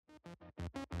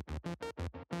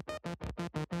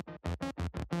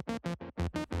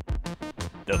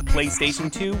The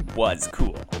PlayStation 2 was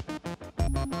cool.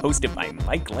 Hosted by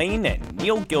Mike Lane and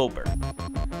Neil Gilbert.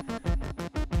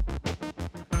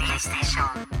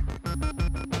 PlayStation.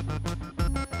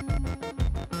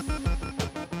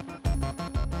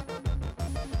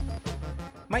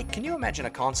 Mike, can you imagine a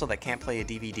console that can't play a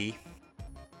DVD?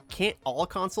 Can't all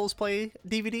consoles play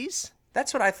DVDs?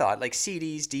 That's what I thought. Like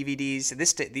CDs, DVDs,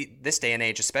 this day and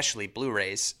age, especially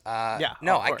Blu-rays.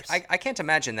 No, of course. I can't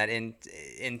imagine that in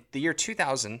the year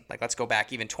 2000. Like, let's go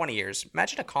back even 20 years.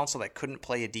 Imagine a console that couldn't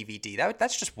play a DVD.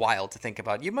 That's just wild to think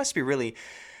about. You must be really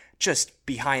just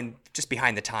behind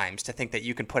the times to think that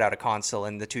you can put out a console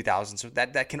in the 2000s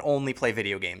that can only play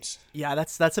video games. Yeah,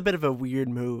 that's a bit of a weird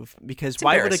move, because It's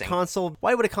why would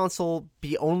a console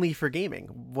be only for gaming?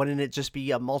 Wouldn't it just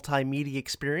be a multimedia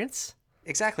experience?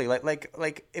 Exactly.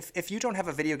 Like if you don't have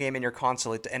a video game in your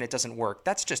console and it doesn't work,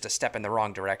 that's just a step in the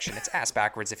wrong direction. It's ass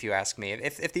backwards if you ask me.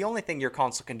 If the only thing your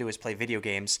console can do is play video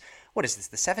games, what is this,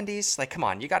 the 70s? Like, come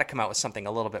on, you got to come out with something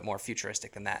a little bit more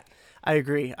futuristic than that. I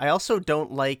agree. I also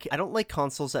don't like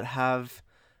consoles that have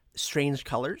strange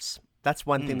colors. That's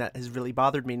one thing that has really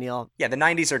bothered me, Neil. Yeah, the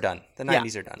 90s are done. The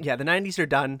 90s are done. Yeah, the 90s are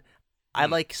done. I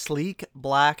like sleek,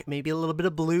 black, maybe a little bit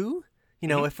of blue. You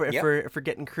know, if we're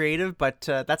getting creative, but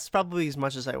that's probably as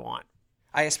much as I want.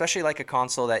 I especially like a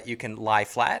console that you can lie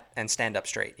flat and stand up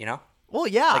straight, you know? Well,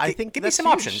 yeah, Like, I think give me that's some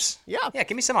huge. options. Yeah,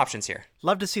 give me some options here.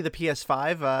 love to see the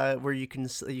PS5 where you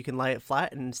can lie it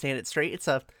flat and stand it straight. It's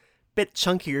a bit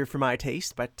chunkier for my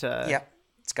taste, but Yeah,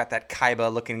 it's got that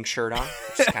Kaiba looking shirt on,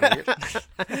 which is kind of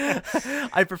weird.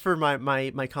 I prefer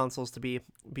my consoles to be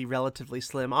relatively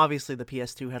slim. Obviously, the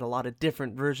PS2 had a lot of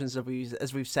different versions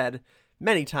as we've said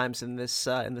many times in this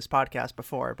podcast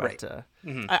before, but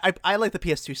Right. I like the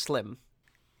PS2 Slim.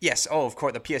 Yes. Oh, of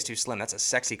course. The PS2 Slim. That's a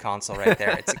sexy console right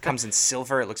there. It comes in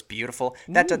silver. It looks beautiful.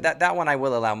 That one I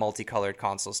will allow multicolored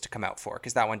consoles to come out for,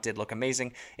 because that one did look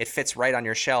amazing. It fits right on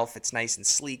your shelf. It's nice and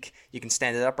sleek. You can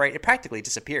stand it upright. It practically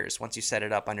disappears once you set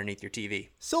it up underneath your TV.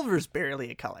 Silver is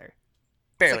barely a color.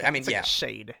 Barely. It's like a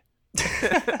shade.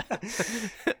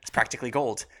 It's practically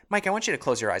gold. Mike, I want you to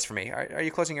close your eyes for me. Are you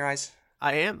closing your eyes?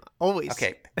 I am always.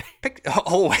 Okay.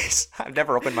 Always. I've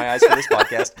never opened my eyes for this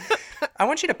podcast. I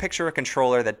want you to picture a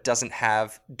controller that doesn't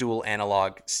have dual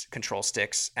analog control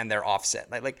sticks and they're offset.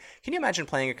 Like, can you imagine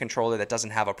playing a controller that doesn't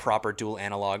have a proper dual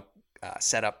analog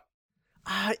setup?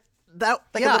 A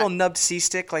little nubbed C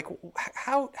stick. Like,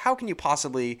 how can you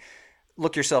possibly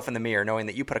look yourself in the mirror knowing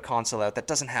that you put a console out that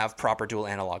doesn't have proper dual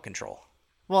analog control?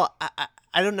 Well,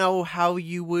 I don't know how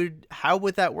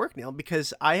would that work, Neil?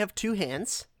 Because I have two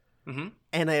hands. Mm-hmm.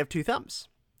 And I have two thumbs.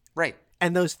 Right.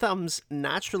 And those thumbs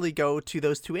naturally go to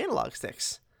those two analog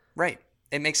sticks. Right.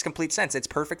 It makes complete sense. It's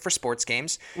perfect for sports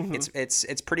games. Mm-hmm.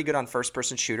 It's pretty good on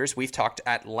first-person shooters. We've talked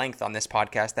at length on this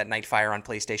podcast that Nightfire on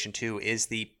PlayStation 2 is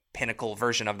the pinnacle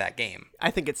version of that game. I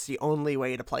think it's the only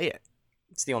way to play it.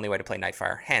 It's the only way to play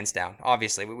Nightfire, hands down.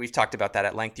 Obviously, we've talked about that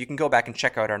at length. You can go back and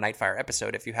check out our Nightfire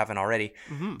episode if you haven't already.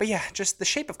 Mm-hmm. But yeah, just the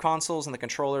shape of consoles and the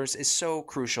controllers is so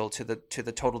crucial to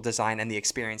the total design and the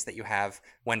experience that you have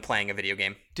when playing a video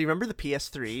game. Do you remember the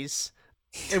PS3s?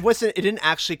 It didn't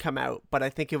actually come out, but I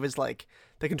think it was like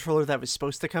the controller that was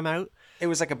supposed to come out. It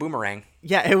was like a boomerang.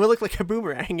 Yeah, it would look like a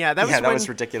boomerang. Yeah, that was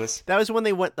ridiculous. That was when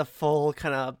they went the full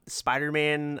kind of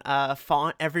Spider-Man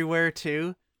font everywhere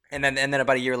too. And then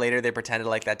about a year later, they pretended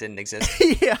like that didn't exist.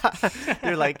 Yeah.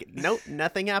 They're like, nope,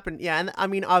 nothing happened. Yeah, and I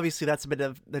mean, obviously, that's a bit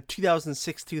of the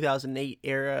 2006, 2008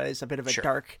 era is a bit of a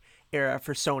dark era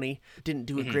for Sony. Didn't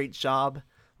do a great job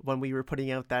when we were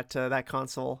putting out that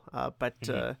console. But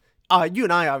you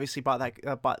and I obviously bought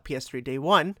PS3 day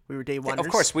one. We were day one. Of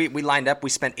course, we lined up. We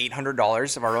spent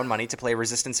 $800 of our own money to play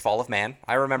Resistance: Fall of Man.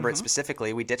 I remember it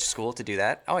specifically. We ditched school to do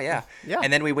that. Oh yeah. Yeah.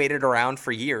 And then we waited around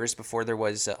for years before there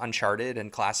was Uncharted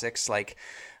and classics like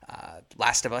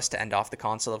Last of Us to end off the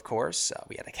console. Of course,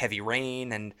 we had like Heavy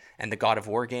Rain and the God of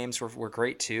War games were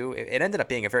great too. It ended up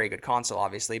being a very good console,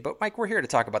 obviously. But Mike, we're here to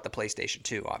talk about the PlayStation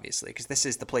 2, obviously, because this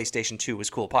is the PlayStation 2 was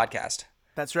cool podcast.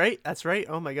 That's right.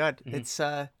 Oh my God. Mm-hmm. It's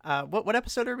what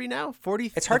episode are we now?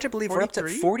 40. It's hard to believe 43? we're up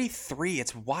to 43.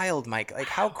 It's wild, Mike. Like,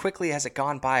 how quickly has it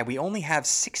gone by? We only have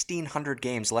 1,600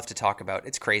 games left to talk about.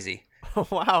 It's crazy.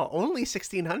 Wow, only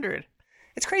 1,600.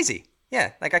 It's crazy.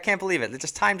 Yeah, like I can't believe it.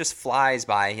 Time just flies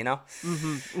by, you know?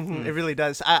 Mm-hmm, mm-hmm. It really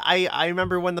does. I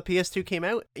remember when the PS2 came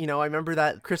out. You know, I remember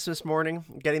that Christmas morning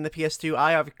getting the PS2.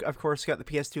 I, of course, got the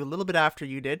PS2 a little bit after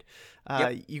you did.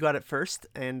 You got it first,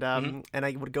 and and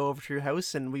I would go over to your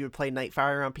house, and we would play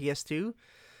Nightfire on PS2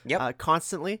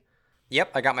 constantly.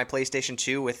 Yep, I got my PlayStation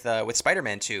 2 with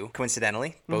Spider-Man 2,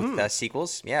 coincidentally. Both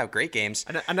sequels. Yeah, great games.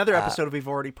 Another episode we've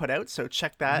already put out, so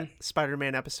check that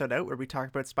Spider-Man episode out where we talk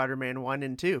about Spider-Man 1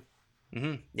 and 2.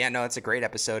 Yeah, no, it's a great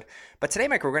episode. But today,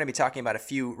 Mike, we're going to be talking about a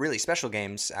few really special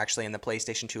games, actually, in the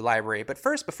PlayStation 2 library. But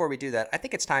first, before we do that, I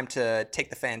think it's time to take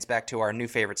the fans back to our new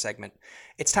favorite segment.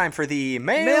 It's time for the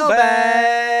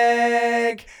Mailbag!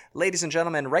 Ladies and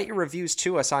gentlemen, write your reviews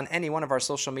to us on any one of our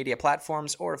social media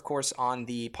platforms or, of course, on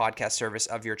the podcast service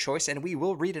of your choice, and we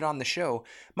will read it on the show.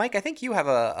 Mike, I think you have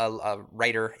a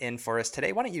writer in for us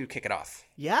today. Why don't you kick it off?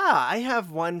 Yeah, I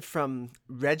have one from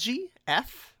Reggie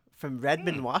F. from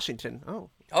Redmond, Washington.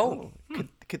 Oh.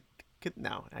 Could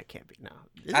no, I can't be. No.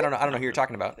 I don't know who you're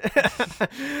talking about.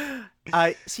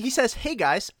 So he says, "Hey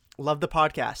guys, love the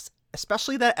podcast,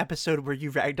 especially that episode where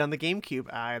you ragged on the GameCube.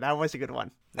 That was a good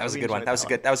one. That was a good one. That was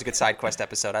a good side quest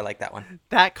episode. I like that one.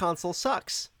 That console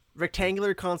sucks.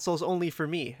 Rectangular consoles only for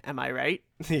me. Am I right?"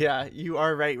 Yeah, you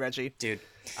are right, Reggie. Dude.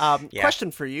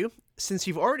 Question for you. Since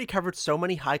you've already covered so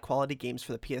many high quality games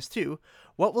for the PS2,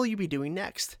 what will you be doing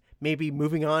next? Maybe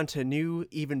moving on to new,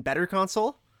 even better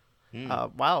console?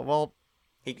 Wow, well...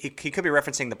 He could be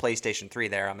referencing the PlayStation 3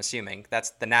 there, I'm assuming.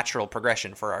 That's the natural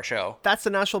progression for our show. That's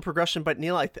the natural progression, but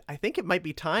Neil, I think it might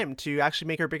be time to actually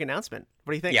make our big announcement.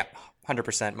 What do you think? Yeah,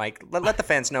 100%, Mike. Let the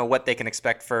fans know what they can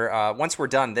expect for... once we're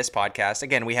done this podcast,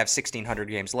 again, we have 1,600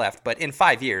 games left, but in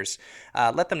 5 years,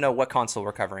 let them know what console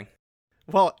we're covering.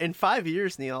 Well, in 5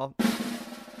 years, Neil,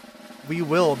 we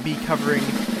will be covering...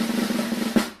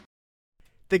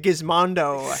 the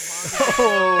Gizmondo.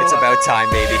 It's about time,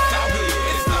 baby.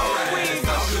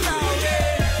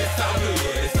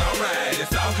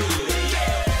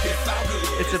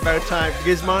 It's about time.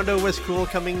 Gizmondo was cool,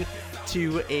 coming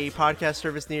to a podcast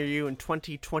service near you in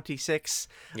 2026.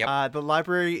 Yep. The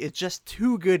library is just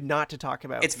too good not to talk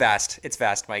about. It's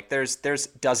vast, Mike. There's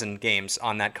dozen games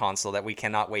on that console that we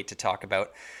cannot wait to talk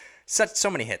about. So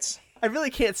many hits. I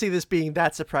really can't see this being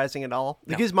that surprising at all.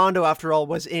 The No. Gizmondo, after all,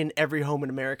 was in every home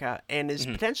in America and is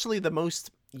potentially the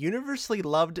most universally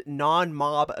loved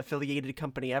non-mob affiliated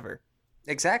company ever.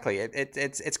 Exactly.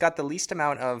 It's got the least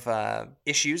amount of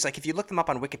issues. Like if you look them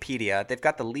up on Wikipedia, they've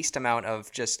got the least amount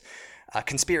of just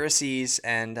conspiracies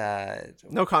and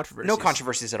no controversies. No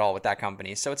controversies at all with that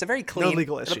company. So it's a very clean... No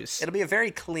legal issues. It'll be a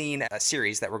very clean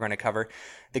series that we're going to cover.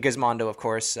 The Gizmondo, of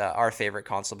course, our favorite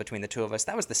console between the two of us.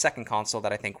 That was the second console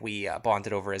that I think we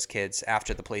bonded over as kids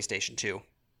after the PlayStation 2.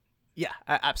 Yeah,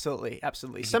 absolutely.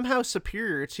 Somehow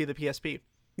superior to the PSP.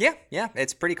 Yeah,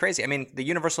 it's pretty crazy. I mean, the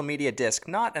Universal Media Disc,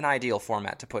 not an ideal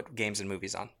format to put games and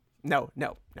movies on. No.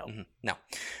 No.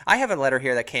 I have a letter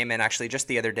here that came in actually just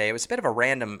the other day. It was a bit of a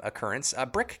random occurrence. A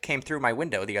brick came through my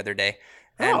window the other day.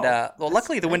 And,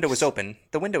 luckily the window was open.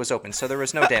 The window was open, so there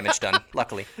was no damage done,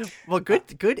 luckily. Well,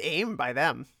 good aim by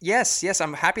them. Yes.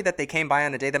 I'm happy that they came by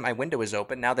on a day that my window was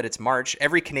open. Now that it's March,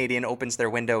 every Canadian opens their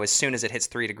window as soon as it hits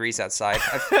 3 degrees outside.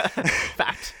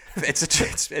 Fact.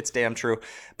 It's damn true.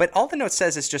 But all the note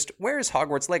says is just, where is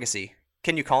Hogwarts Legacy?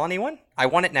 Can you call anyone? I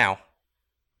want it now.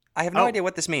 I have no idea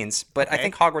what this means, but okay. I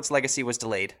think Hogwarts Legacy was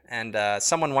delayed, and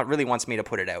someone really wants me to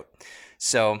put it out.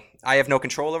 So I have no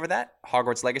control over that.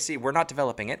 Hogwarts Legacy, we're not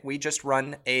developing it. We just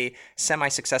run a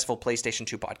semi-successful PlayStation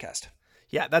 2 podcast.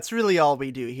 Yeah, that's really all we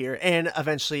do here, and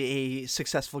eventually a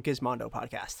successful Gizmondo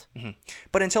podcast. Mm-hmm.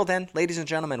 But until then, ladies and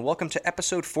gentlemen, welcome to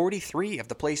episode 43 of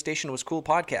the PlayStation Was Cool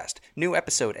podcast. New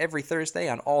episode every Thursday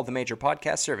on all the major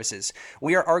podcast services.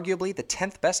 We are arguably the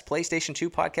 10th best PlayStation 2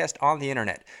 podcast on the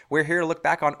internet. We're here to look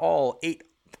back on all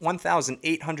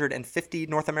 1,850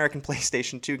 North American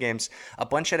PlayStation 2 games, a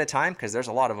bunch at a time, because there's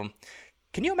a lot of them.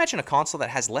 Can you imagine a console that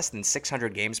has less than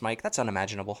 600 games, Mike? That's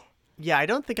unimaginable. Yeah, I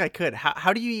don't think I could.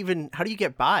 How do you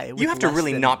get by? You have to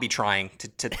really not be trying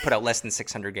to put out less than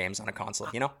 600 games on a console,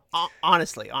 you know?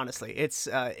 Honestly, it's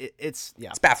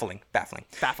baffling. Baffling.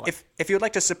 If you would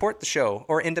like to support the show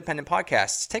or independent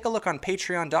podcasts, take a look on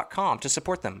patreon.com to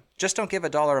support them. Just don't give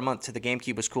 $1 a month to the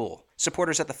GameCube Was Cool.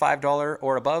 Supporters at the $5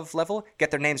 or above level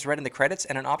get their names read in the credits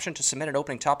and an option to submit an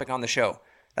opening topic on the show.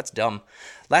 That's dumb.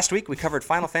 Last week, we covered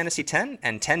Final Fantasy X and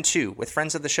X-2 with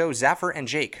friends of the show, Zaffer and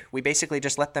Jake. We basically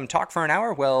just let them talk for an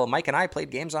hour while Mike and I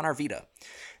played games on our Vita.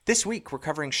 This week, we're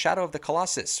covering Shadow of the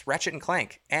Colossus, Ratchet and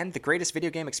Clank, and the greatest video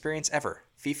game experience ever,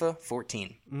 FIFA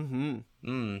 14.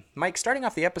 Mike, starting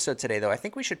off the episode today, though, I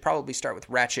think we should probably start with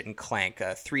Ratchet and Clank,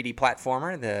 a 3D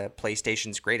platformer, the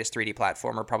PlayStation's greatest 3D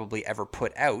platformer probably ever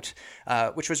put out,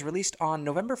 which was released on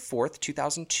November 4th,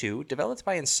 2002, developed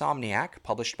by Insomniac,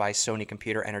 published by Sony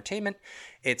Computer Entertainment.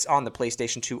 It's on the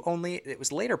PlayStation 2 only. It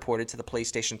was later ported to the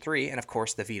PlayStation 3 and, of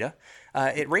course, the Vita.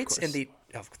 It rates in the...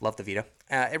 Oh, love the Vita.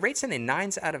 It rates in the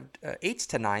 8s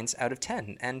to 9s out of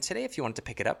 10. And today, if you wanted to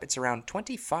pick it up, it's around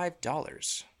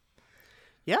 $25.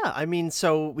 Yeah, I mean,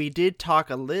 so we did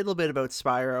talk a little bit about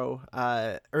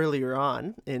Spyro earlier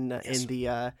on in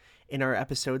our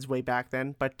episodes way back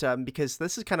then, but because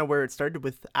this is kind of where it started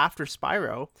with after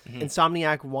Spyro,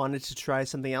 Insomniac wanted to try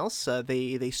something else.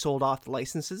 They sold off the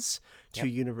licenses to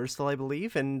Universal, I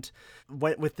believe, and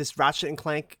went with this Ratchet and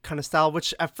Clank kind of style,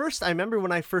 which at first, I remember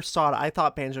when I first saw it, I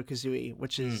thought Banjo-Kazooie,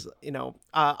 which is,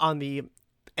 on the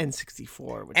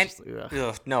N64, which is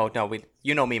no,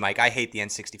 you know me, Mike. I hate the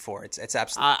N64. It's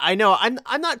absolutely. I know.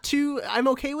 I'm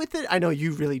okay with it. I know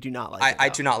you really do not like it. I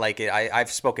do not like it.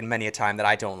 I've spoken many a time that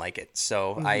I don't like it.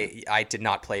 So I did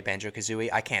not play Banjo-Kazooie.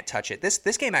 I can't touch it.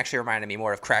 This game actually reminded me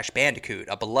more of Crash Bandicoot,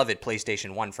 a beloved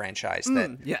PlayStation 1 franchise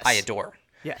that I adore.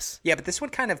 Yes. Yeah, but this one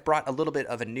kind of brought a little bit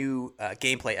of a new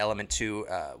gameplay element to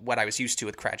what I was used to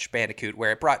with Crash Bandicoot,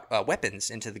 where it brought weapons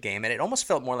into the game, and it almost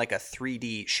felt more like a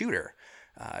 3D shooter.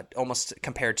 Almost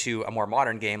compared to a more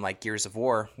modern game like Gears of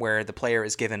War, where the player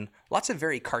is given lots of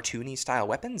very cartoony style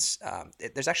weapons.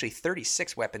 There's actually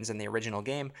 36 weapons in the original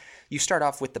game. You start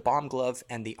off with the Bomb Glove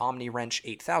and the Omni Wrench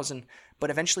 8000, but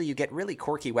eventually you get really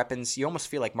quirky weapons. You almost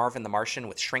feel like Marvin the Martian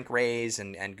with shrink rays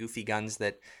and goofy guns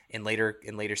that in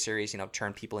later series,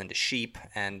 turn people into sheep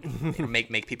and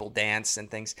make people dance and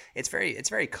things. It's very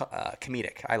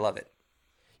comedic. I love it.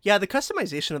 Yeah, the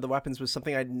customization of the weapons was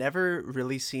something I'd never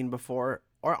really seen before,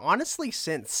 or honestly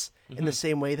since, in the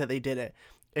same way that they did it.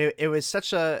 It was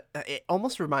it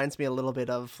almost reminds me a little bit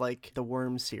of like the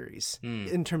Worm series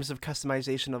in terms of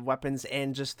customization of weapons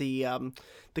and just the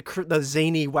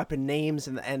zany weapon names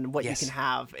and what you can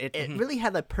have. It really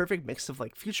had a perfect mix of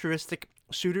like futuristic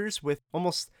shooters with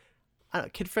almost, I don't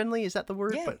know, kid-friendly, is that the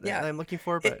word? That I'm looking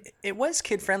for? But it was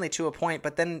kid-friendly to a point,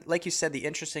 but then, like you said, the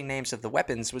interesting names of the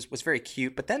weapons was very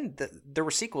cute, but then there were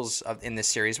sequels in this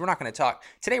series. We're not going to talk...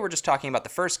 Today we're just talking about the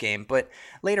first game, but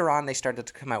later on they started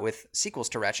to come out with sequels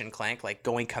to Ratchet and Clank, like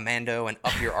Going Commando and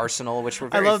Up Your Arsenal, which were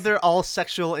very... I love they're all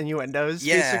sexual innuendos,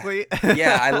 basically.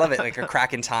 Yeah, I love it. Like A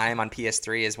Crack in Time on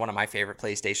PS3 is one of my favorite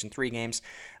PlayStation 3 games.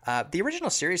 The original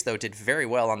series, though, did very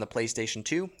well on the PlayStation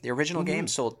 2. The original game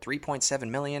sold 3.7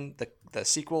 million. The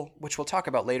sequel, which we'll talk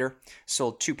about later,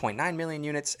 sold 2.9 million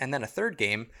units. And then a third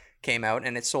game came out,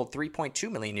 and it sold 3.2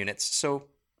 million units. So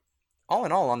all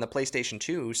in all, on the PlayStation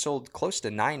 2, sold close to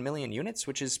 9 million units,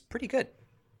 which is pretty good.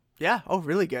 Yeah. Oh,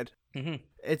 really good.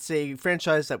 It's a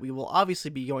franchise that we will obviously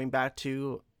be going back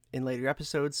to in later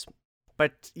episodes.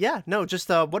 But yeah, no, just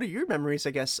what are your memories,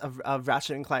 I guess, of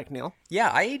Ratchet and Clank, Neil? Yeah,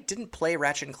 I didn't play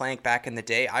Ratchet and Clank back in the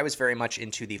day. I was very much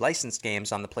into the licensed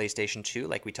games on the PlayStation 2,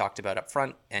 like we talked about up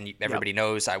front. And everybody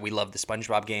knows we love the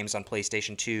SpongeBob games on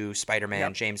PlayStation 2,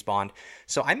 Spider-Man, James Bond.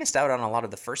 So I missed out on a lot of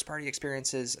the first-party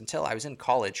experiences until I was in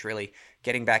college, really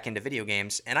getting back into video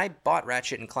games. And I bought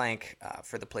Ratchet and Clank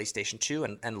for the PlayStation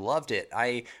 2 and loved it.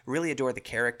 I really adore the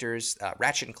characters.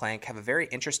 Ratchet and Clank have a very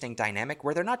interesting dynamic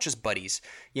where they're not just buddies.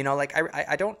 Like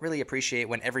I don't really appreciate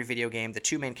when every video game, the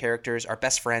two main characters are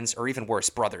best friends or even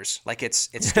worse, brothers. Like it's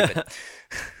stupid.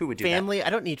 Who would do family? that? I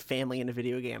don't need family in a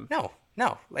video game. No.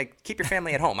 Like keep your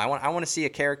family at home. I want to see a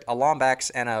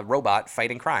Lombax and a robot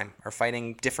fighting crime or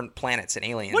fighting different planets and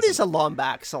aliens. What is a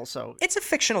Lombax also? It's a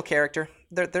fictional character.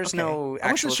 There's no actual...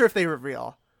 I wasn't sure if they were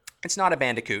real. It's not a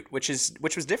Bandicoot, which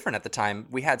was different at the time.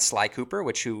 We had Sly Cooper,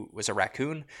 who was a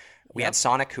raccoon. We had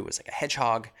Sonic, who was like a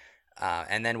hedgehog.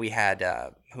 And then we had,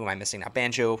 who am I missing now?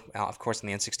 Banjo, of course, in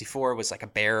the N64 was like a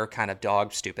bear kind of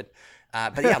dog, stupid.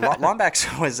 But yeah,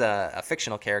 Lombax was a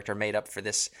fictional character made up for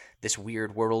this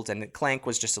weird world, and Clank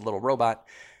was just a little robot.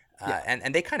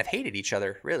 And they kind of hated each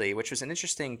other, really, which was an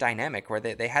interesting dynamic where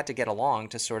they had to get along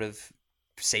to sort of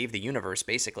save the universe,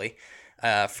 basically,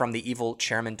 from the evil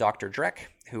chairman Dr. Drek,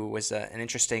 who was an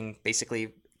interesting,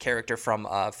 basically, character from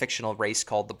a fictional race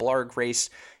called the Blarg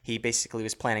race. He basically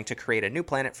was planning to create a new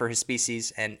planet for his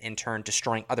species and in turn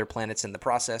destroying other planets in the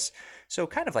process. So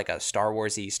kind of like a Star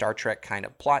Wars-y, Star Trek kind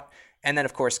of plot. And then,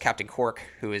 of course, Captain Quark,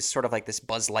 who is sort of like this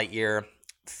Buzz Lightyear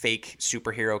fake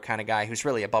superhero kind of guy who's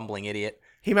really a bumbling idiot.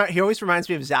 He always reminds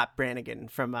me of Zap Brannigan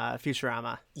from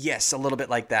Futurama. Yes, a little bit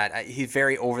like that. He's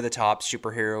very over-the-top,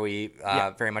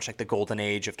 superhero-y, very much like the golden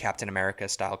age of Captain America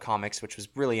style comics, which was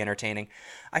really entertaining.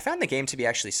 I found the game to be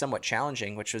actually somewhat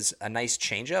challenging, which was a nice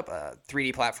change-up.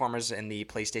 3D platformers in the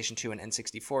PlayStation 2 and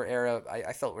N64 era,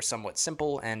 I felt were somewhat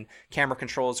simple, and camera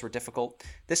controls were difficult.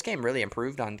 This game really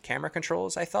improved on camera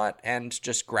controls, I thought, and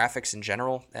just graphics in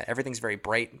general. Everything's very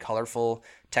bright and colorful.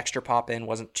 Texture pop-in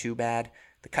wasn't too bad.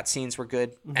 The cutscenes were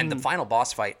good. And the final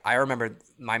boss fight, I remember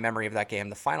my memory of that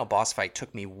game. The final boss fight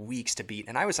took me weeks to beat.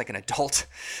 And I was like an adult.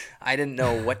 I didn't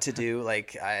know what to do.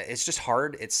 Like, it's just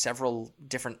hard. It's several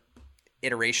different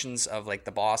iterations of like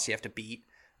the boss you have to beat.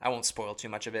 I won't spoil too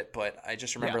much of it, but I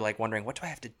just remember like wondering, what do I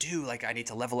have to do? Like, I need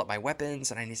to level up my weapons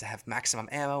and I need to have maximum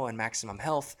ammo and maximum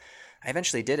health. I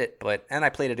eventually did it, and I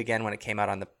played it again when it came out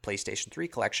on the PlayStation 3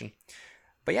 collection.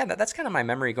 But yeah, that's kind of my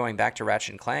memory going back to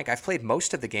Ratchet and Clank. I've played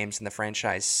most of the games in the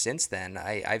franchise since then.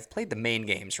 I've played the main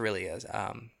games, really.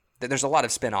 There's a lot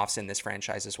of spin-offs in this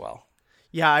franchise as well.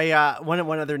 Yeah,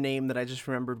 one other name that I just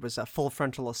remembered was Full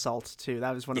Frontal Assault too.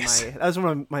 That was one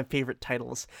of my favorite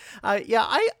titles.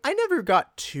 I never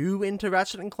got too into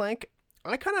Ratchet and Clank.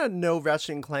 I kind of know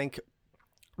Ratchet and Clank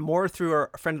more through our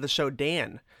friend of the show,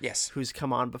 Dan. Yes, who's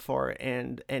come on before,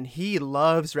 and he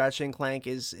loves Ratchet and Clank.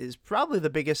 Is probably the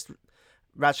biggest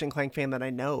Ratchet and Clank fan that I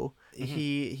know.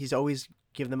 He's always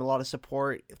given them a lot of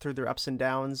support through their ups and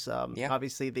downs.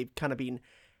 Obviously they've kind of been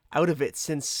out of it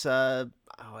since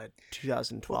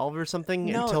 2012 or something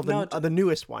until the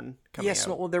newest one coming out. Yes,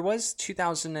 well, there was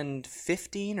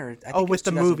 2015 or I think with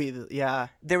the movie,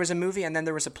 There was a movie, and then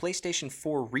there was a PlayStation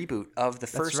 4 reboot of the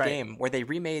first game where they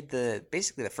remade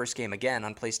basically the first game again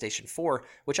on PlayStation 4,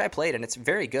 which I played, and it's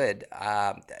very good.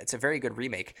 It's a very good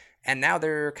remake. And now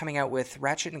they're coming out with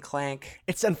Ratchet and Clank.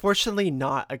 It's unfortunately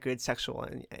not a good sexual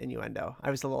innuendo.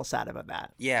 I was a little sad about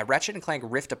that. Yeah, Ratchet and Clank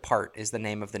Rift Apart is the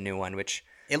name of the new one, which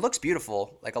it looks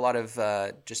beautiful. Like a lot of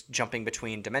just jumping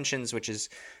between dimensions, which is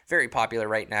very popular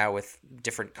right now with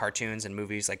different cartoons and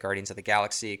movies like Guardians of the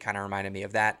Galaxy. It kind of reminded me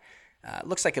of that.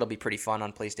 Looks like it'll be pretty fun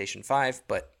on PlayStation 5,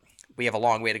 but we have a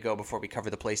long way to go before we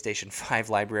cover the PlayStation 5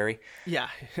 library. Yeah,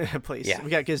 please. Yeah. We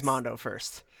got Gizmondo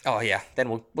first. Oh, yeah. Then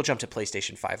we'll jump to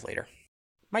PlayStation 5 later.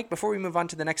 Mike, before we move on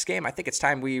to the next game, I think it's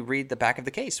time we read the back of the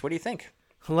case. What do you think?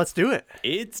 Let's do it.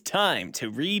 It's time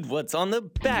to read what's on the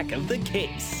back of the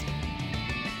case.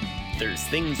 There's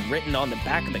things written on the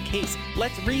back of the case.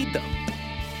 Let's read them.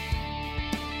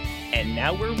 And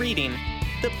now we're reading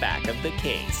the back of the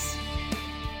case.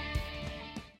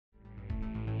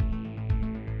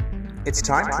 It's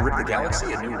time to rip the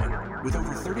galaxy a new one. With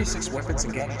over 36 weapons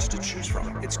and gadgets to choose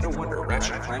from, it's no wonder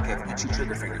Ratchet and Clank have itchy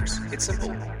trigger fingers. It's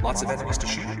simple. Lots of enemies to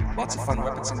shoot, lots of fun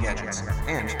weapons and gadgets.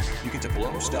 And you get to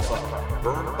blow stuff up.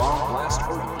 Burn, bomb, blast,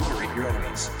 or obliterate your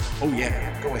enemies. Oh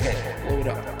yeah, go ahead, blow it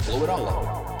up. Blow it all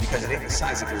up. Because it ain't the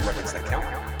size of your weapons that count.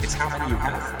 It's how many you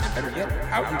have, and better yet,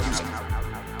 how you use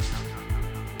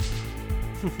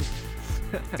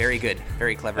them. Very good.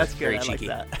 Very clever. That's good. Very I cheeky.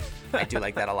 like that. I do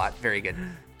like that a lot. Very good.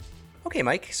 Okay,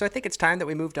 Mike, so I think it's time that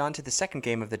we moved on to the second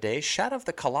game of the day, Shadow of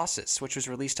the Colossus, which was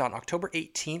released on October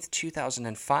 18th,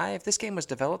 2005. This game was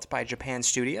developed by Japan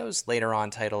Studios, later on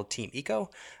titled Team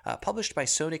Ico, published by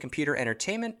Sony Computer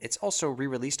Entertainment. It's also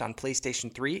re-released on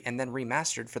PlayStation 3 and then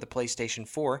remastered for the PlayStation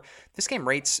 4. This game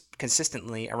rates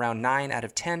consistently around 9 out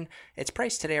of 10. It's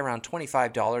priced today around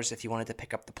 $25 if you wanted to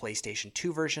pick up the PlayStation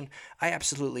 2 version. I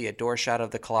absolutely adore Shadow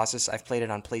of the Colossus. I've played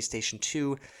it on PlayStation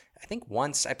 2 I think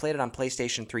once. I played it on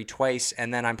PlayStation 3 twice,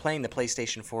 and then I'm playing the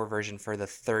PlayStation 4 version for the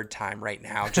third time right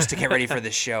now just to get ready for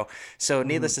this show. So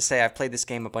needless to say, I've played this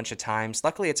game a bunch of times.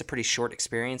 Luckily, it's a pretty short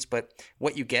experience, but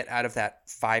what you get out of that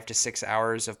 5 to 6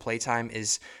 hours of playtime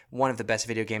is one of the best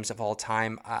video games of all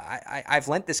time. I've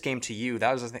lent this game to you.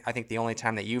 That was, I think, the only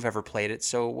time that you've ever played it.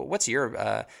 So what's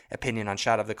your opinion on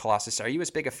Shadow of the Colossus? Are you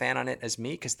as big a fan on it as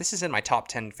me? Because this is in my top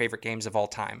 10 favorite games of all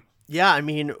time. Yeah, I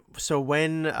mean, so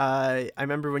when I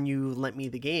remember when you lent me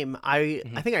the game, I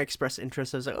think I expressed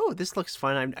interest. I was like, oh, this looks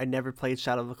fun. I never played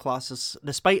Shadow of the Colossus,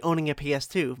 despite owning a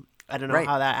PS2. I don't know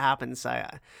how that happens.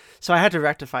 So I had to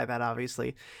rectify that,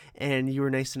 obviously. And you were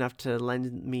nice enough to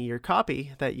lend me your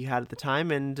copy that you had at the time.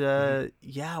 And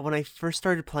yeah, when I first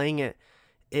started playing it,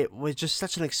 it was just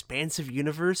such an expansive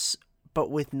universe, but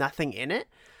with nothing in it.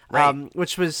 Right.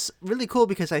 Which was really cool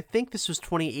because I think this was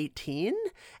 2018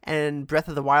 and Breath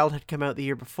of the Wild had come out the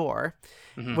year before,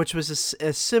 which was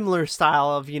a similar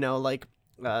style of, like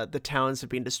the towns have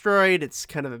been destroyed, it's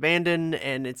kind of abandoned,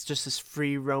 and it's just this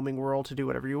free roaming world to do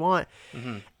whatever you want.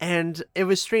 And it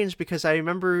was strange because I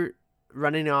remember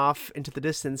running off into the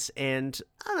distance and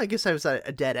I guess I was at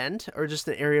a dead end or just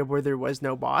an area where there was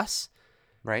no boss.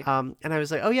 Right. And I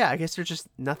was like, oh yeah, I guess there's just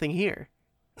nothing here.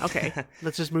 Okay,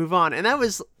 let's just move on. And that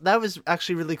was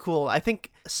actually really cool. I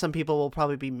think some people will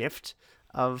probably be miffed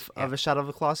of a Shadow of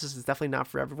the Colossus. It's definitely not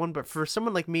for everyone, but for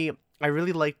someone like me, I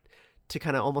really like to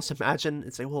kind of almost imagine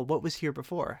and say, well, what was here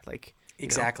before? Like,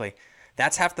 exactly.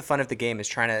 That's half the fun of the game, is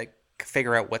trying to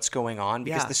figure out what's going on,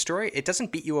 because the story, it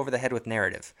doesn't beat you over the head with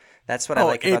narrative. That's what I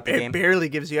like about the game. It barely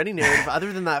gives you any narrative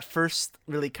other than that first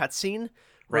really cutscene.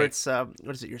 Where it's, what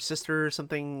is it, your sister or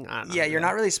something? I don't know. Yeah, you're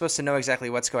not really supposed to know exactly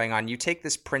what's going on. You take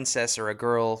this princess or a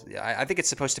girl. I think it's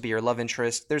supposed to be your love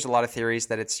interest. There's a lot of theories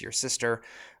that it's your sister,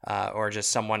 or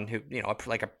just someone who,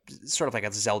 like a sort of like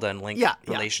a Zelda and Link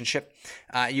relationship.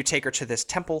 You take her to this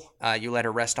temple. You let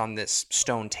her rest on this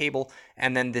stone table,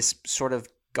 and then this sort of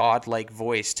godlike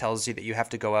voice tells you that you have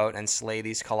to go out and slay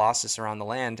these Colossus around the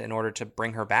land in order to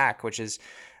bring her back, which is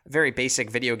a very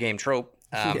basic video game trope.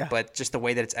 But just the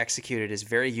way that it's executed is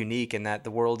very unique, in that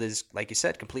the world is, like you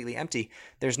said, completely empty.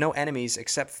 There's no enemies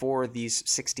except for these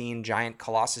 16 giant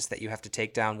Colossus that you have to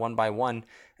take down one by one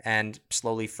and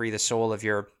slowly free the soul of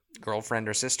your girlfriend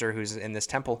or sister who's in this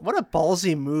temple. What a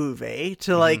ballsy move, eh?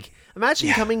 To like,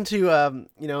 imagine coming to,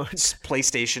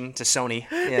 PlayStation, to Sony.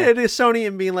 To Sony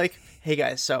and being like, hey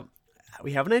guys, so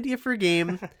we have an idea for a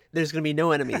game. There's going to be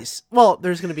no enemies. Well,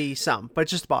 there's going to be some, but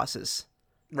just bosses.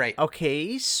 Right.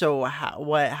 Okay, so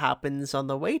what happens on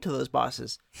the way to those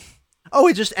bosses? Oh,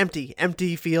 it's just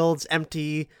empty fields,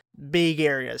 empty big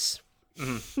areas.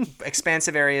 Mm-hmm.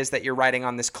 Expansive areas that you're riding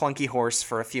on this clunky horse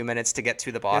for a few minutes to get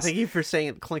to the boss. Thank you for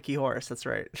saying clunky horse. That's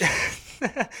right.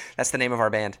 That's the name of our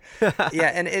band.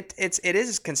 Yeah, and it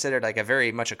is considered like a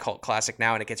very much a cult classic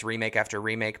now, and it gets remake after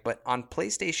remake. But on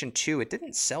PlayStation 2, it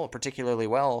didn't sell particularly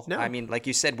well. No. I mean, like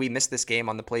you said, we missed this game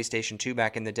on the PlayStation 2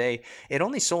 back in the day. It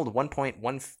only sold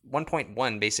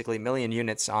 1.1 basically million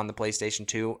units on the PlayStation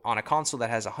 2 on a console that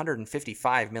has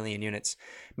 155 million units,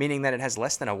 meaning that it has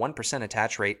less than a 1%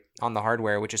 attach rate on the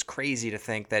hardware, which is crazy to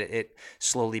think that it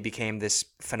slowly became this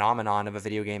phenomenon of a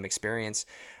video game experience.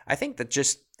 I think that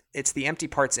it's the empty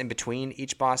parts in between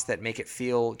each boss that make it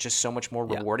feel just so much more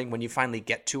rewarding when you finally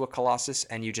get to a Colossus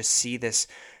and you just see this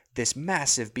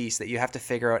massive beast that you have to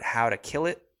figure out how to kill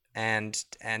it. And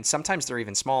sometimes they're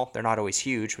even small. They're not always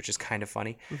huge, which is kind of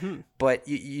funny. Mm-hmm. But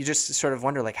you just sort of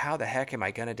wonder, like, how the heck am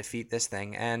I going to defeat this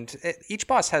thing? And each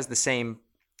boss has the same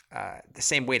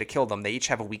way to kill them. They each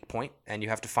have a weak point, and you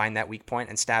have to find that weak point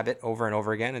and stab it over and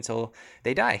over again until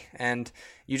they die. And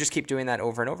you just keep doing that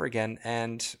over and over again,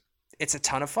 and it's a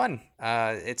ton of fun.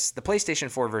 It's the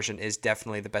PlayStation 4 version is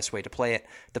definitely the best way to play it.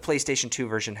 The PlayStation 2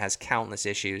 version has countless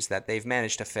issues that they've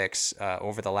managed to fix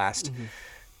over the last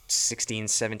 16,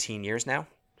 17 years now.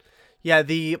 Yeah,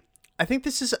 I think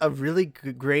this is a really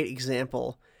great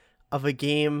example of a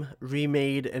game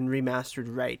remade and remastered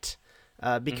right.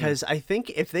 Because I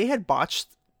think if they had botched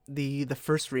the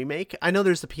first remake, I know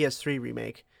there's the PS3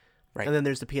 remake, right, and then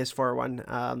there's the PS4 one.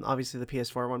 Obviously, the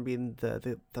PS4 one being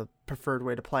the preferred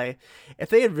way to play. If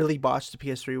they had really botched the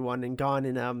PS3 one and gone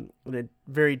in a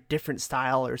very different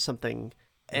style or something,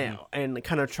 and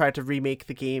kind of tried to remake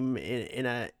the game in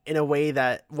a way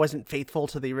that wasn't faithful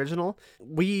to the original,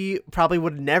 we probably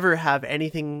would never have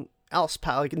anything else.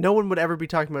 Like, no one would ever be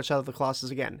talking about Shadow of the Colossus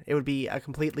again. It would be a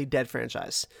completely dead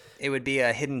franchise. It would be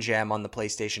a hidden gem on the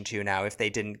PlayStation 2 now if they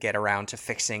didn't get around to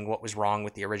fixing what was wrong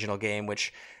with the original game,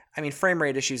 which, I mean, frame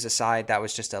rate issues aside, that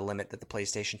was just a limit that the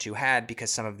PlayStation 2 had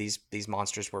because some of these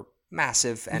monsters were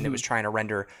massive, and it was trying to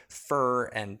render fur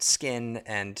and skin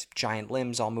and giant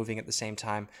limbs all moving at the same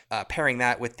time. Pairing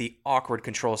that with the awkward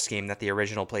control scheme that the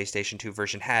original PlayStation 2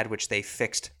 version had, which they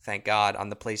fixed, thank God, on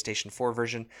the PlayStation 4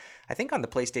 version. I think on the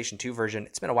PlayStation 2 version,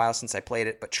 it's been a while since I played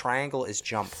it, but triangle is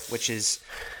jump, which is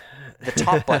the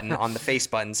top button on the face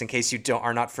buttons, in case you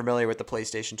are not familiar with the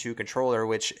PlayStation 2 controller,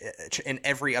 which in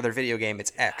every other video game,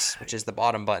 it's X, which is the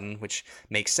bottom button, which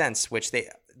makes sense, which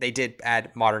they did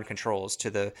add modern controls to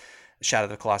the Shadow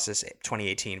of the Colossus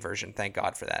 2018 version. Thank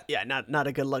God for that. Yeah, not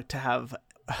a good look to have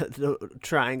the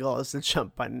triangle as the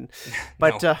jump button.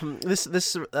 But no.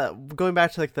 This going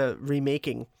back to like the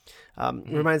remaking,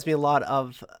 reminds me a lot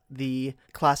of the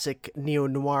classic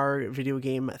neo-noir video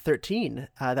game 13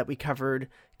 that we covered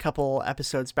a couple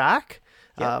episodes back.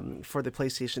 For the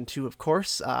PlayStation 2, of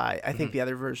course. I think the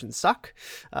other versions suck.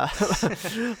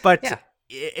 But yeah.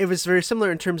 It was very similar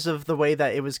in terms of the way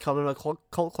that it was called a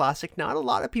cult classic. Not a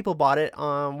lot of people bought it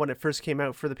when it first came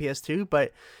out for the PS2,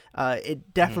 but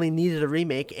it definitely needed a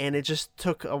remake, and it just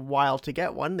took a while to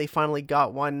get one. They finally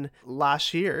got one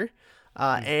last year.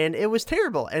 and it was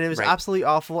terrible, and it was Right. absolutely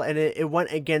awful, and it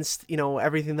went against,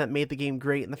 everything that made the game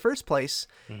great in the first place,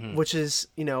 which is,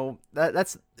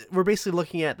 that's we're basically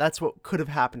looking at that's what could have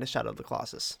happened to Shadow of the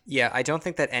Colossus. Yeah, I don't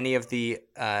think that any of the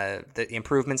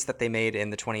improvements that they made in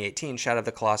the 2018 Shadow of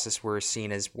the Colossus were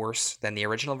seen as worse than the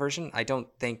original version. I don't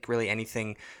think really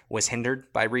anything was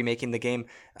hindered by remaking the game.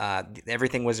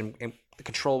 Everything was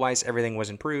control-wise, everything was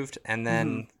improved, and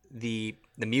then the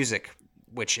music,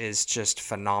 which is just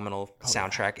phenomenal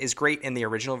soundtrack, is great in the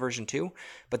original version too,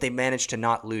 but they managed to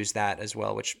not lose that as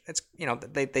well, which it's,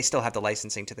 they still have the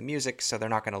licensing to the music, so they're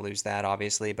not going to lose that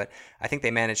obviously, but I think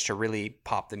they managed to really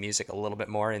pop the music a little bit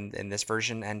more in this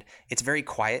version, and it's very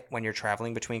quiet when you're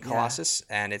traveling between Colossus,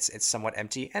 and it's somewhat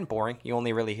empty and boring. You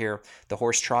only really hear the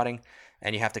horse trotting,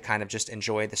 and you have to kind of just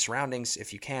enjoy the surroundings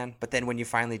if you can, but then when you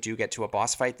finally do get to a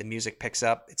boss fight, the music picks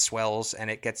up, it swells, and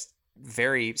it gets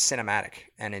very cinematic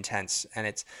and intense,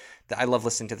 and I love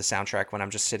listening to the soundtrack when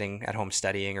I'm just sitting at home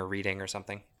studying or reading or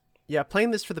something. Yeah, playing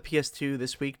this for the PS2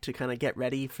 this week to kind of get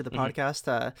ready for the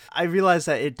podcast, I realized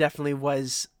that it definitely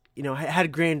was,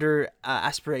 had grander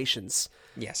aspirations.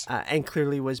 Yes. And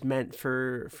clearly was meant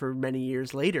for many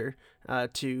years later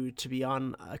to be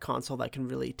on a console that can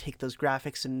really take those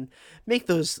graphics and make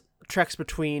those treks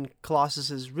between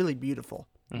Colossuses really beautiful,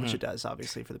 which it does,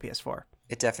 obviously, for the PS4.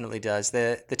 It definitely does.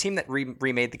 The team that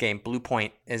remade the game, Blue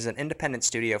Point, is an independent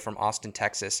studio from Austin,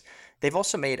 Texas. They've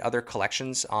also made other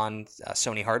collections on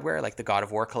Sony hardware, like the God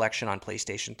of War collection on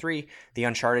PlayStation 3, the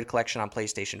Uncharted collection on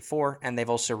PlayStation 4, and they've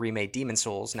also remade Demon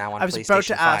Souls now on PlayStation 5. I was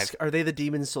about to ask, are they the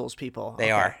Demon Souls people?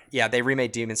 They are. Yeah, they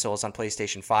remade Demon Souls on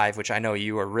PlayStation 5, which I know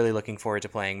you are really looking forward to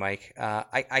playing, Mike.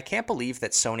 I can't believe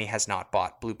that Sony has not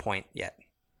bought Blue Point yet.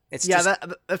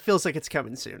 That feels like it's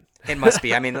coming soon. It must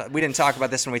be. I mean, we didn't talk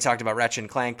about this when we talked about Ratchet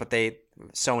Clank, but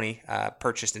Sony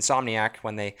purchased Insomniac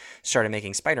when they started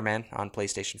making Spider-Man on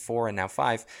PlayStation 4 and now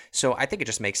 5. So I think it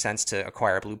just makes sense to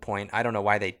acquire Blue Point. I don't know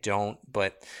why they don't,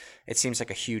 but it seems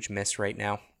like a huge miss right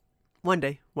now. One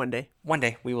day. One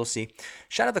day, we will see.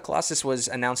 Shadow of the Colossus was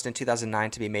announced in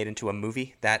 2009 to be made into a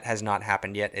movie. That has not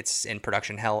happened yet. It's in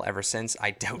production hell ever since.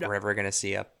 I doubt we're ever going to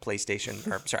see I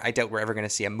doubt we're ever going to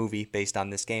see a movie based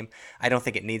on this game. I don't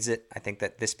think it needs it. I think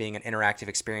that this being an interactive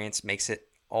experience makes it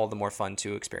all the more fun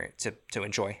to experience, to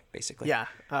enjoy, basically. Yeah,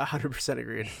 100%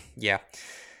 agreed. Yeah.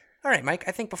 All right, Mike,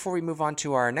 I think before we move on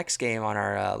to our next game on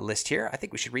our list here, I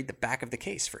think we should read the back of the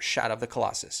case for Shadow of the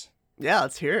Colossus. Yeah,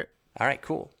 let's hear it. All right,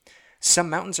 cool.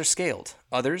 Some mountains are scaled,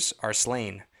 others are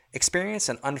slain. Experience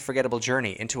an unforgettable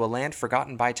journey into a land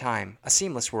forgotten by time, a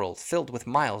seamless world filled with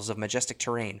miles of majestic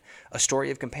terrain, a story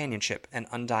of companionship and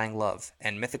undying love,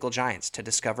 and mythical giants to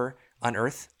discover,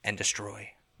 unearth, and destroy.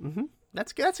 Mm-hmm.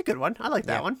 That's good. That's a good one. I like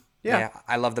that one. Yeah,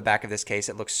 I love the back of this case.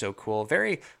 It looks so cool.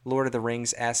 Very Lord of the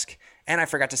Rings-esque. And I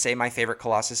forgot to say, my favorite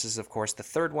Colossus is, of course, the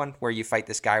third one, where you fight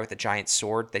this guy with a giant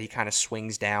sword that he kind of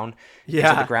swings down into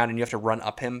the ground, and you have to run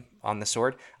up him on the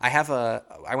sword.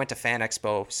 I went to Fan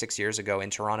Expo 6 years ago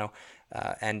in Toronto,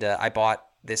 and I bought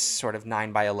this sort of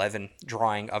 9x11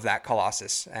 drawing of that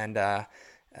Colossus, and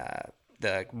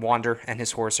the Wander and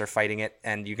his horse are fighting it,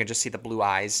 and you can just see the blue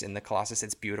eyes in the Colossus.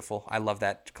 It's beautiful. I love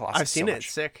that Colossus. I've seen so it. much.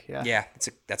 It's sick. Yeah. Yeah,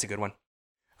 that's a good one.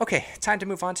 Okay, time to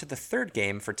move on to the third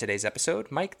game for today's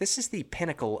episode. Mike, this is the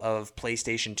pinnacle of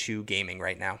PlayStation 2 gaming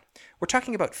right now. We're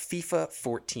talking about FIFA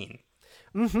 14.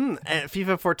 Mm-hmm. And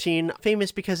FIFA 14,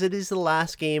 famous because it is the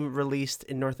last game released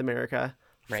in North America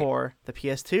for the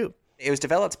PS2. It was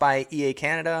developed by EA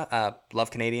Canada, love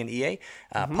Canadian EA,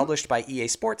 published by EA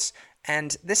Sports,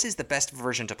 and this is the best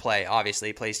version to play,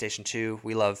 obviously, PlayStation 2.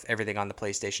 We love everything on the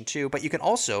PlayStation 2, but you can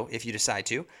also, if you decide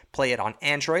to, play it on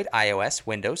Android, iOS,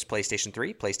 Windows, PlayStation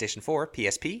 3, PlayStation 4,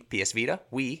 PSP, PS Vita,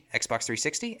 Wii, Xbox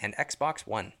 360, and Xbox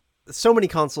One. So many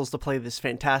consoles to play this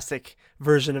fantastic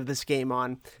version of this game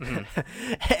on.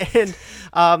 Mm-hmm. And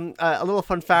a little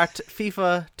fun fact,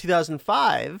 FIFA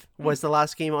 2005 was the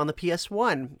last game on the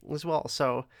PS1 as well.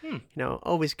 So,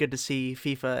 always good to see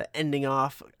FIFA ending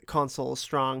off consoles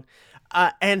strong.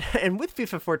 And with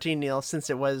FIFA 14, Neil, since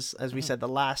it was, as we said, the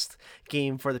last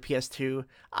game for the PS2,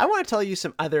 I want to tell you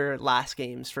some other last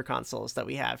games for consoles that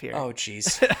we have here. Oh,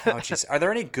 jeez. Are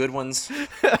there any good ones?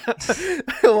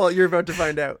 Well, you're about to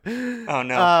find out. Oh,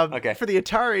 no. Okay. For the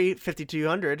Atari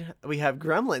 5200, we have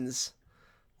Gremlins.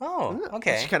 Oh,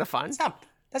 okay. It's kind of fun.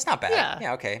 That's not bad.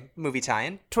 Yeah, okay. Movie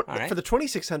tie-in. All right. For the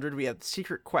 2600, we have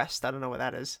Secret Quest. I don't know what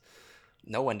that is.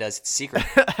 No one does. It's secret.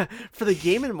 For the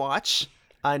Game & Watch...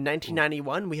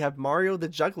 1991, we have Mario the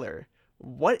Juggler.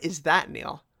 What is that,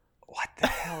 Neil? What the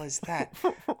hell is that?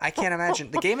 I can't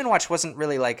imagine. The Game & Watch wasn't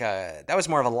really like that was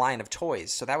more of a line of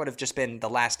toys. So that would have just been the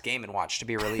last Game & Watch to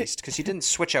be released because you didn't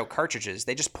switch out cartridges.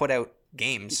 They just put out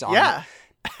games on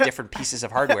different pieces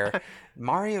of hardware.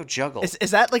 Mario Juggle.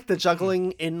 Is that like the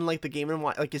juggling in like the Game &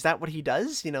 Watch? Like, is that what he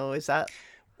does? You know, is that...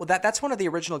 Well, that's one of the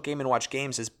original Game & Watch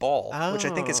games is Ball, which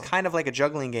I think is kind of like a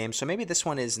juggling game. So maybe this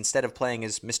one is, instead of playing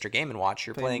as Mr. Game & Watch,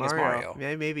 you're playing as Mario.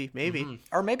 Yeah, maybe. Mm-hmm.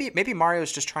 Or maybe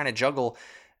Mario's just trying to juggle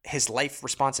his life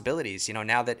responsibilities. You know,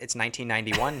 now that it's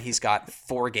 1991, he's got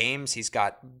 4 games, he's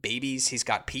got babies, he's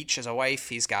got Peach as a wife,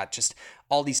 he's got just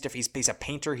all these different, he's a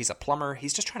painter, he's a plumber,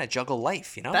 he's just trying to juggle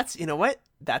life, you know? That's, you know what?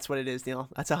 That's what it is, Neil.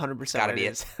 That's 100% gotta what be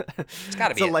it is. It's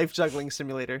gotta be It's a life juggling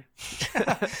simulator.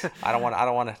 I don't want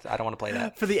to play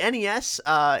that. For the NES,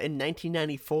 in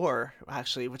 1994,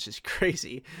 actually, which is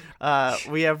crazy,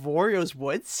 we have Wario's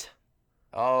Woods.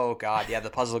 Oh God, yeah,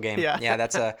 the puzzle game. Yeah.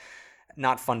 That's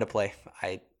not fun to play.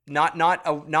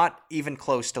 Not even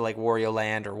close to like Wario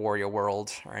Land or Wario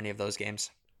World or any of those games.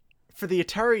 For the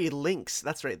Atari Lynx,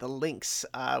 that's right, the Lynx,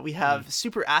 we have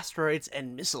Super Asteroids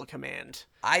and Missile Command.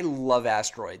 I love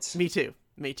asteroids. Me too.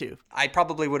 I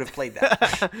probably would have played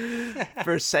that.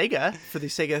 For Sega, for the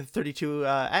Sega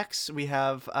 32X, we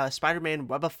have Spider-Man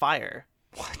Web of Fire.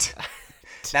 What?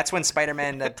 That's when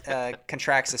Spider-Man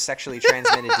contracts a sexually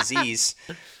transmitted disease,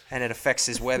 and it affects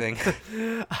his webbing.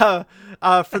 For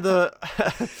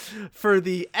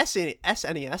the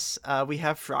SNES, we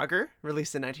have Frogger,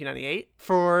 released in 1998.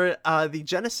 For the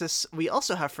Genesis, we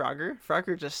also have Frogger.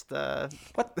 Frogger just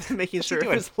making sure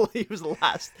he was the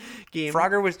last game.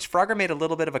 Frogger made a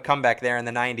little bit of a comeback there in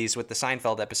the 90s with the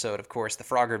Seinfeld episode, of course, the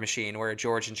Frogger machine, where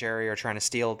George and Jerry are trying to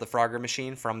steal the Frogger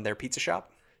machine from their pizza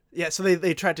shop. Yeah, so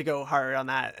they tried to go hard on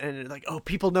that, and like, oh,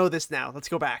 people know this now. Let's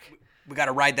go back. We got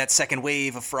to ride that second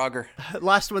wave of Frogger.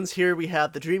 Last ones here, we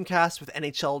have the Dreamcast with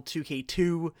NHL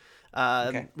 2K2.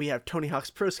 Okay. We have Tony Hawk's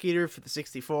Pro Skater for the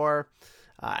 64.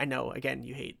 I know, again,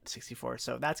 you hate 64,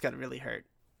 so that's got to really hurt.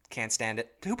 Can't stand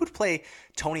it. Who would play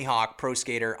Tony Hawk Pro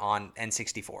Skater on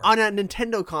N64? On a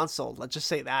Nintendo console, let's just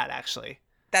say that, actually.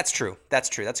 That's true.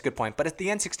 That's a good point. But at the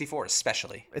N64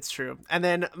 especially. It's true. And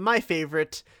then my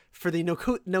favorite, for the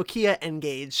Nokia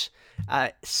N-Gage,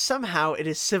 somehow it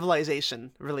is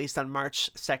Civilization, released on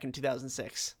March 2nd,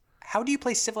 2006. How do you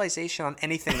play Civilization on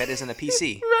anything that isn't a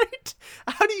PC? Right?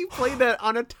 How do you play that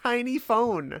on a tiny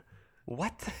phone?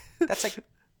 What? That's like...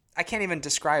 I can't even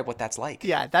describe what that's like.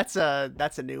 Yeah, that's a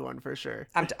new one for sure.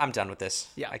 I'm done with this.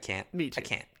 Yeah, I can't. Me too. I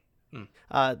can't.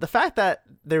 The fact that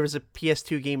there was a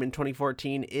PS2 game in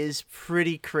 2014 is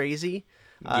pretty crazy.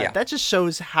 That just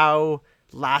shows how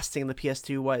lasting the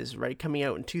PS2 was, right? Coming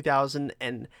out in 2000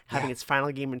 and having its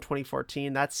final game in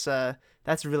 2014. That's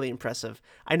really impressive.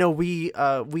 I know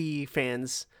we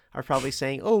fans are probably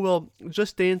saying, "Oh well,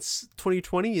 Just Dance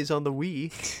 2020 is on the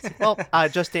Wii." Well,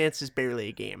 Just Dance is barely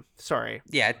a game. Sorry.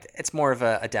 Yeah, it's more of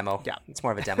a demo. Yeah, it's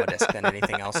more of a demo disc than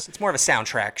anything else. It's more of a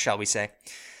soundtrack, shall we say?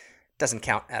 Doesn't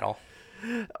count at all.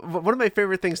 One of my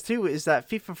favorite things too is that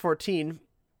FIFA 14,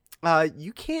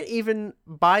 you can't even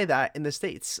buy that in the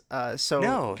States.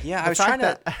 No, yeah, I was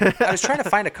trying to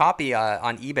find a copy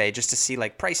on eBay just to see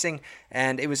like pricing,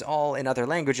 and it was all in other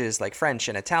languages like French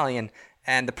and Italian.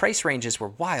 And the price ranges were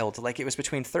wild. Like it was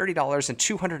between $30 and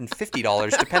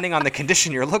 $250, depending on the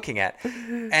condition you're looking at.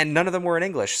 And none of them were in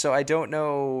English. So I don't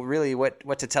know really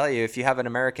what to tell you. If you have an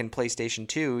American PlayStation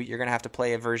 2, you're going to have to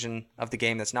play a version of the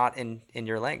game that's not in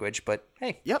your language. But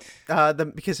hey. Yep.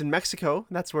 Because in Mexico,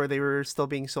 that's where they were still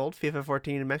being sold, FIFA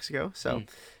 14 in Mexico. So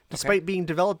despite being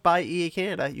developed by EA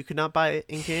Canada, you could not buy it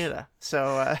in Canada.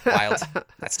 So wild.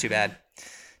 That's too bad.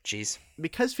 Jeez.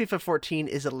 Because FIFA 14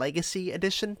 is a legacy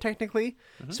edition, technically,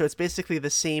 so it's basically the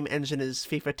same engine as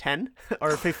FIFA 10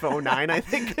 or FIFA 09, I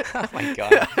think. Oh my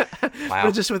god! Wow.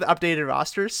 But just with updated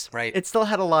rosters. Right. It still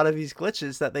had a lot of these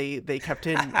glitches that they kept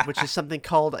in, which is something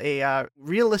called a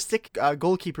realistic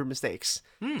goalkeeper mistakes.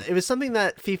 It was something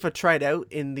that FIFA tried out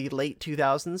in the late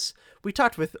 2000s. We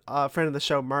talked with a friend of the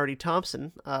show, Marty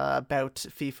Thompson, about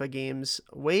FIFA games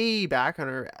way back on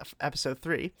our episode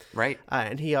 3. Right.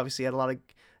 And he obviously had a lot of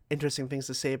interesting things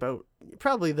to say about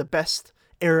probably the best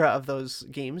era of those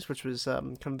games, which was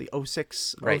kind of the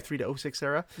 06, right. 03 to 06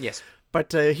 era. Yes.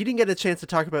 But he didn't get a chance to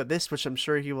talk about this, which I'm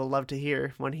sure he will love to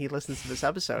hear when he listens to this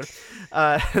episode.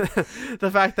 The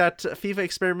fact that FIFA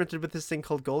experimented with this thing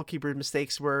called goalkeeper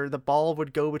mistakes, where the ball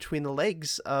would go between the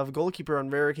legs of a goalkeeper on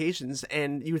rare occasions,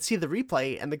 and you would see the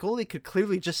replay, and the goalie could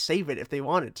clearly just save it if they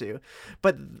wanted to.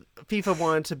 But FIFA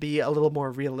wanted to be a little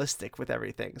more realistic with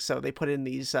everything, so they put in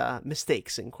these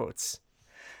mistakes in quotes.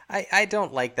 I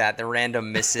don't like that, the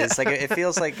random misses. Like, it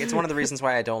feels like it's one of the reasons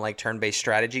why I don't like turn-based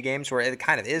strategy games, where it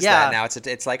kind of is that now.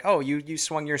 It's like, oh, you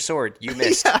swung your sword, you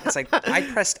missed. It's like,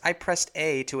 I pressed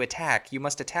A to attack, you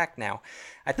must attack now.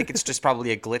 I think it's just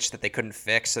probably a glitch that they couldn't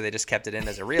fix, so they just kept it in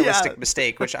as a realistic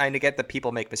mistake, which I get that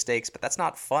people make mistakes, but that's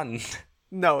not fun.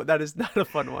 No, that is not a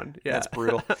fun one. Yeah. That's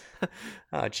brutal.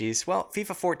 Oh, geez. Well,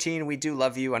 FIFA 14, we do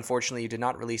love you. Unfortunately, you did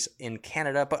not release in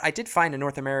Canada, but I did find a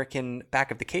North American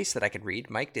back of the case that I could read.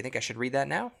 Mike, do you think I should read that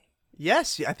now?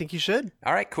 Yes, I think you should.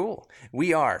 All right, cool.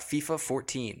 We are FIFA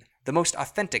 14, the most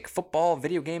authentic football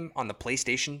video game on the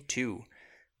PlayStation 2.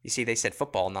 You see, they said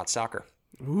football, not soccer.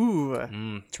 Ooh.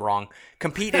 It's wrong.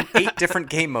 Compete in 8 different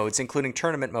game modes, including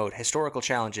tournament mode, historical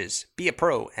challenges, be a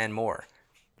pro, and more.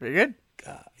 Very good.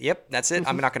 Yep, that's it.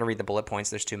 I'm not going to read the bullet points.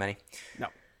 There's too many. No.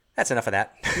 That's enough of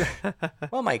that.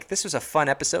 Well, Mike, this was a fun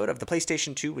episode of the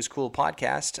PlayStation 2 Was Cool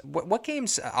podcast. What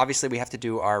games, obviously we have to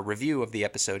do our review of the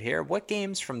episode here. What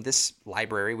games from this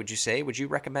library would you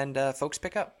recommend folks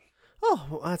pick up? Oh,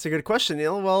 well, that's a good question,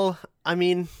 Neil. Well, I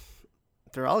mean,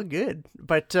 they're all good,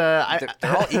 but they're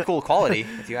all equal quality,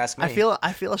 if you ask me.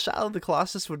 I feel Shadow of the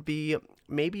Colossus would be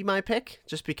maybe my pick,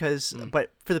 just because,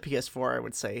 but for the PS4, I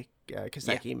would say, because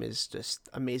that game is just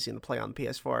amazing to play on the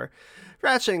PS4.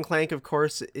 Ratchet and Clank, of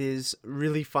course, is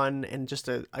really fun and just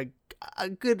a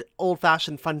good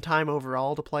old-fashioned fun time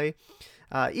overall to play.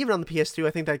 Even on the PS2,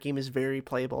 I think that game is very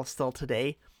playable still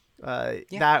today.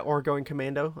 That or Going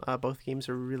Commando, both games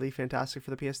are really fantastic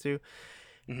for the PS2.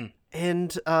 Mm-hmm.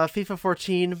 And FIFA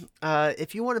 14,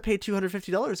 if you want to pay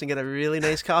 $250 and get a really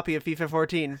nice copy of FIFA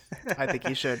 14, I think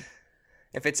you should.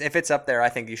 If it's up there, I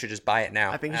think you should just buy it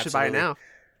now. I think you should buy it now.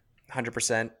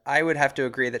 100%. I would have to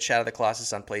agree that Shadow of the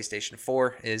Colossus on PlayStation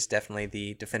 4 is definitely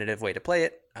the definitive way to play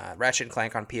it. Ratchet &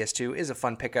 Clank on PS2 is a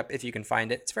fun pickup if you can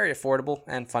find it. It's very affordable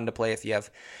and fun to play if you have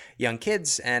young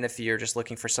kids, and if you're just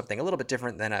looking for something a little bit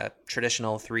different than a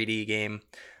traditional 3D game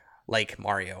like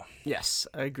Mario. Yes,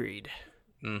 agreed.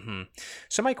 Mm-hmm.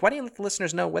 So, Mike, why don't you let the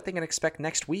listeners know what they can expect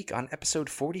next week on episode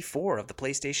 44 of the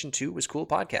PlayStation 2 Was Cool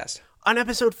podcast? On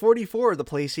episode 44 of the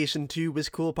PlayStation 2 Was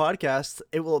Cool podcast,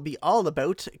 it will be all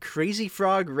about Crazy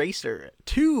Frog Racer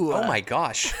 2. Oh my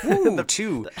gosh. Woo,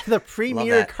 2. The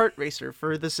premier kart racer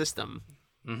for the system.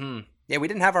 Mm-hmm. Yeah, we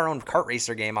didn't have our own kart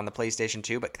racer game on the PlayStation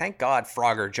 2, but thank God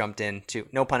Frogger jumped in, to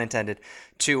no pun intended,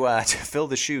 to fill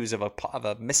the shoes of a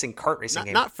missing kart racing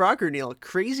game. Not Frogger, Neil.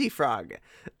 Crazy Frog.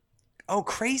 Oh,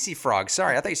 Crazy Frog.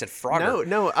 Sorry, I thought you said Frogger.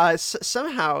 No.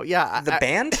 Somehow, yeah. The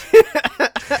band?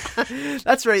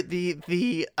 That's right. The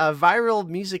viral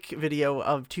music video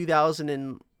of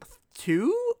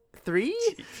 2002, 3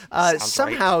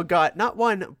 somehow got not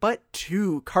one but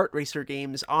 2 kart racer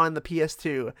games on the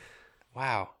PS2.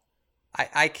 Wow.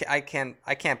 I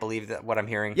can't believe that what I'm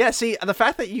hearing. Yeah, see, the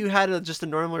fact that you had just a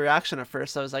normal reaction at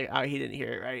first, I was like, oh, he didn't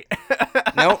hear it right.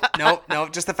 No.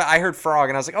 Just the fact I heard Frog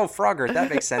and I was like, oh, Frogger, that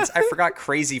makes sense. I forgot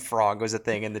Crazy Frog was a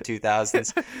thing in the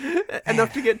 2000s.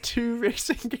 Enough to get 2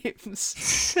 racing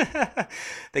games.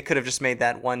 They could have just made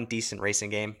that one decent racing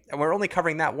game. And we're only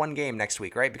covering that one game next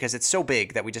week, right? Because it's so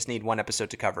big that we just need one episode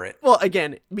to cover it. Well,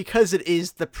 again, because it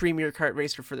is the premier kart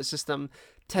racer for the system,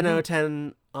 10 out of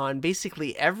 10 on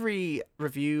basically every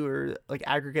review or like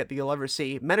aggregate that you'll ever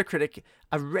see. Metacritic,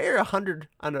 a rare 100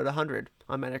 out of 100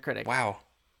 on Metacritic. Wow.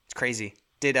 It's crazy.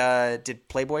 Did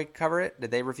Playboy cover it?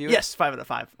 Did they review it? Yes, 5 out of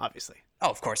 5, obviously. Oh,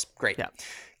 of course. Great. Yeah.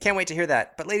 Can't wait to hear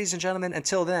that. But ladies and gentlemen,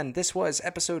 until then, this was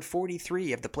episode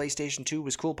 43 of the PlayStation 2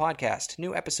 Was Cool podcast.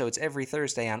 New episodes every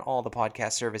Thursday on all the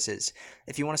podcast services.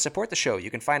 If you want to support the show,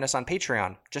 you can find us on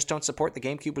Patreon. Just don't support the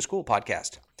GameCube Was Cool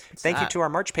podcast. Thanks to our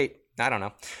March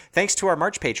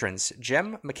patrons,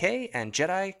 Jem McKay and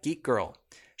Jedi Geek Girl.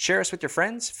 Share us with your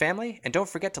friends, family, and don't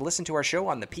forget to listen to our show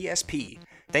on the PSP.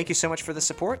 Thank you so much for the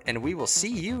support, and we will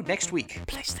see you next week.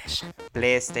 PlayStation.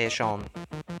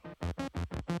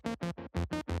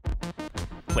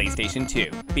 PlayStation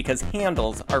 2, because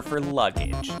handles are for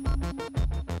luggage.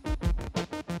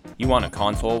 You want a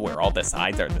console where all the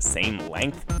sides are the same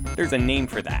length? There's a name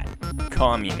for that.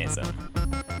 Communism.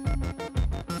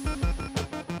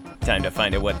 Time to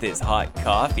find out what this hot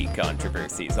coffee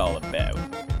controversy is all about.